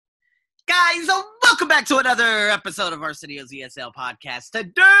guys? Welcome back to another episode of Arsenio's ESL podcast.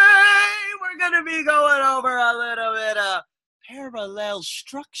 Today, we're going to be going over a little bit of parallel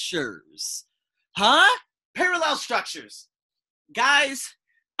structures. Parallel structures. Guys,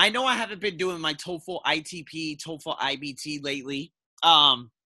 I know I haven't been doing my TOEFL ITP, TOEFL IBT lately,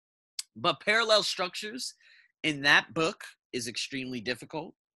 but parallel structures in that book is extremely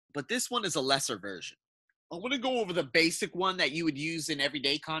difficult, but this one is a lesser version. I want to go over the basic one that you would use in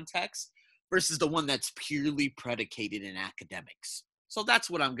everyday context versus the one that's purely predicated in academics. So that's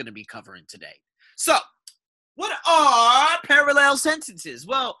what I'm going to be covering today. So, what are parallel sentences?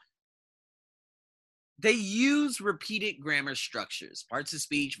 Well, they use repeated grammar structures, parts of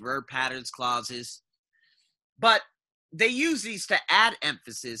speech, verb patterns, clauses, but they use these to add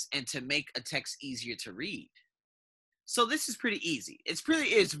emphasis and to make a text easier to read. So this is pretty easy. It's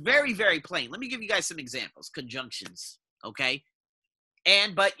very, very plain. Let me give you guys some examples. Conjunctions, okay?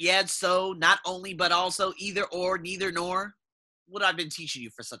 And, but, yet, so, not only, but also, either, or, neither, nor. What I've been teaching you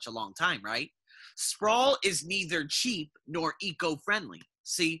for such a long time, right? Sprawl is neither cheap nor eco-friendly.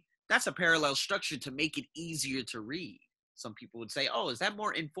 See, that's a parallel structure to make it easier to read. Some people would say, oh, is that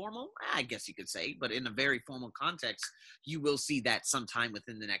more informal? I guess you could say, but in a very formal context, you will see that sometime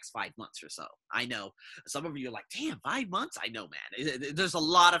within the next 5 months or so. I know some of you are like, damn, 5 months? I know, man. There's a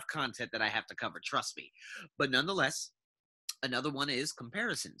lot of content that I have to cover, trust me. But nonetheless, another one is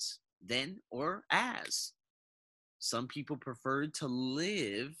comparisons, then or as. Some people prefer to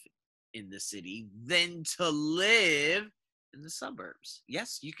live in the city than to live in the suburbs.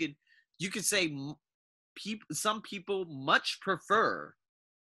 Yes, you could say some people much prefer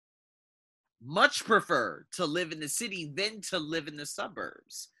to live in the city than to live in the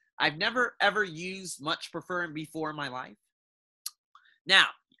suburbs. I've never ever used much prefer before in my life. Now,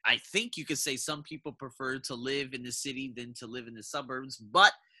 I think you could say some people prefer to live in the city than to live in the suburbs,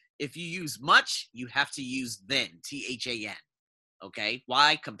 but if you use much, you have to use then, THAN. Okay?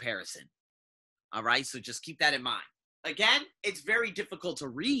 Why? Comparison. All right? So just keep that in mind. Again, it's very difficult to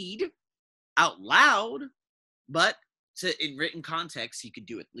read out loud, but in written context, you could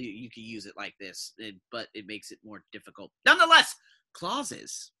do it. You could use it like this, but it makes it more difficult. Nonetheless,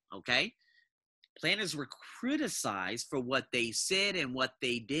 clauses, okay? Planners were criticized for what they said and what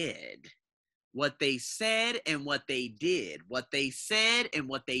they did. What they said and what they did. What they said and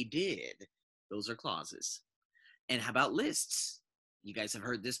what they did. Those are clauses. And how about lists? You guys have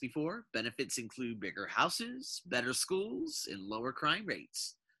heard this before. Benefits include bigger houses, better schools, and lower crime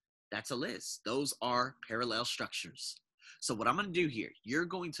rates. That's a list. Those are parallel structures. So what I'm going to do here, you're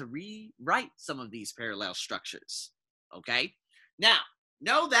going to rewrite some of these parallel structures. Okay? Now,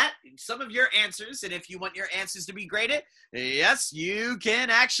 know that some of your answers, and if you want your answers to be graded, yes, you can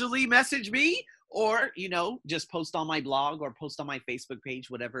actually message me or, just post on my blog or post on my Facebook page,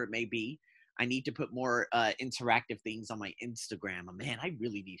 whatever it may be. I need to put more interactive things on my Instagram. Man, I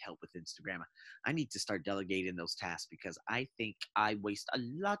really need help with Instagram. I need to start delegating those tasks because I think I waste a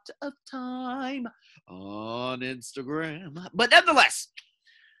lot of time on Instagram. But nonetheless,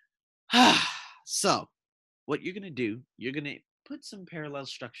 so what you're going to do, you're going to put some parallel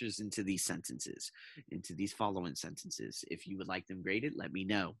structures into these sentences, into these following sentences. If you would like them graded, let me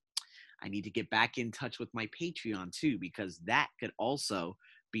know. I need to get back in touch with my Patreon too, because that could also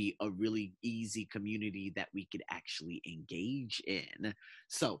be a really easy community that we could actually engage in.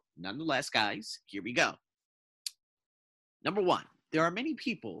 So, nonetheless, guys, here we go. Number one, there are many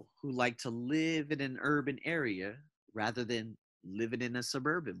people who like to live in an urban area rather than living in a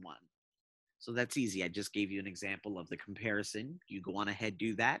suburban one. So that's easy. I just gave you an example of the comparison. You go on ahead,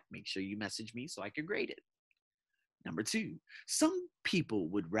 do that. Make sure you message me so I can grade it. Number two, some people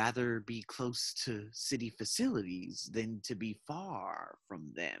would rather be close to city facilities than to be far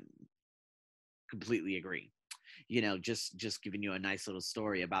from them. Completely agree. Just giving you a nice little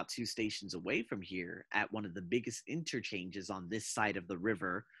story about 2 stations away from here at one of the biggest interchanges on this side of the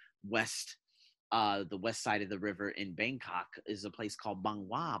river, the west side of the river in Bangkok is a place called Bang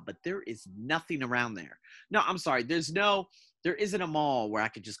Hwa, but there is nothing around there. No, I'm sorry. There isn't a mall where I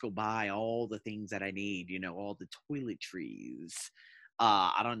could just go buy all the things that I need, all the toiletries.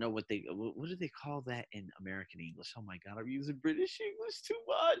 I don't know what do they call that in American English? Oh my God, I'm using British English too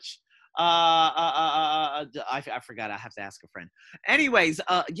much. I forgot. I have to ask a friend. Anyways,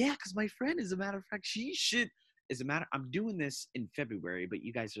 because my friend, as a matter of fact, I'm doing this in February, but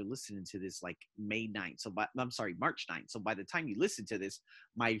you guys are listening to this like March 9th. So by the time you listen to this,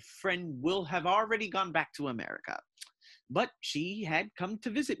 my friend will have already gone back to America. But she had come to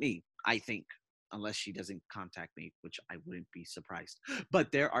visit me, I think. unless she doesn't contact me, which I wouldn't be surprised.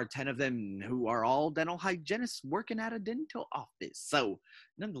 But there are 10 of them who are all dental hygienists working at a dental office. So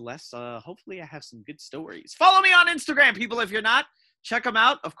nonetheless, hopefully I have some good stories. Follow me on Instagram, people, if you're not. Check them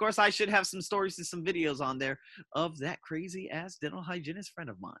out. Of course, I should have some stories and some videos on there of that crazy-ass dental hygienist friend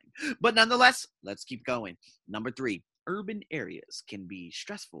of mine. But nonetheless, let's keep going. Number 3, urban areas can be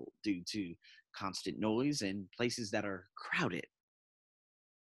stressful due to constant noise and places that are crowded.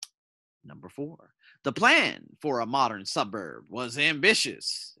 Number 4, the plan for a modern suburb was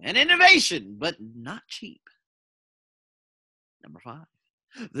ambitious and innovation, but not cheap. Number 5,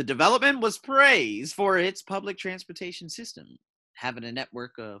 the development was praised for its public transportation system, having a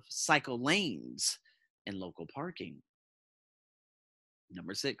network of cycle lanes and local parking.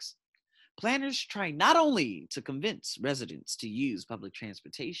 Number 6, planners try not only to convince residents to use public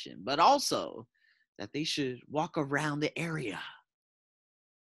transportation, but also that they should walk around the area.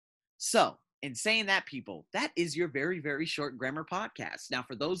 So, in saying that, people, that is your very, very short grammar podcast. Now,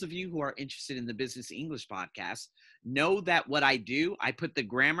 for those of you who are interested in the Business English podcast, know that what I do, I put the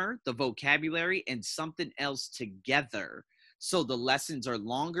grammar, the vocabulary, and something else together. So the lessons are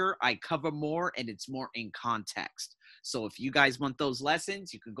longer, I cover more, and it's more in context. So if you guys want those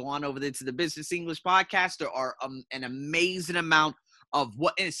lessons, you can go on over there to the Business English podcast. There are an amazing amount of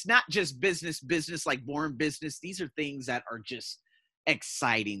what, and it's not just business like boring business. These are things that are just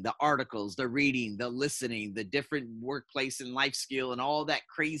exciting. The articles, the reading, the listening, the different workplace and life skill and all that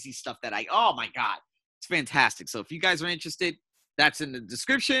crazy stuff that oh my God, it's fantastic. So if you guys are interested, that's in the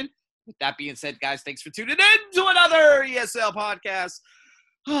description. With that being said, guys, thanks for tuning in to another ESL podcast.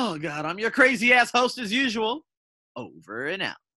 Oh God, I'm your crazy ass host as usual. Over and out.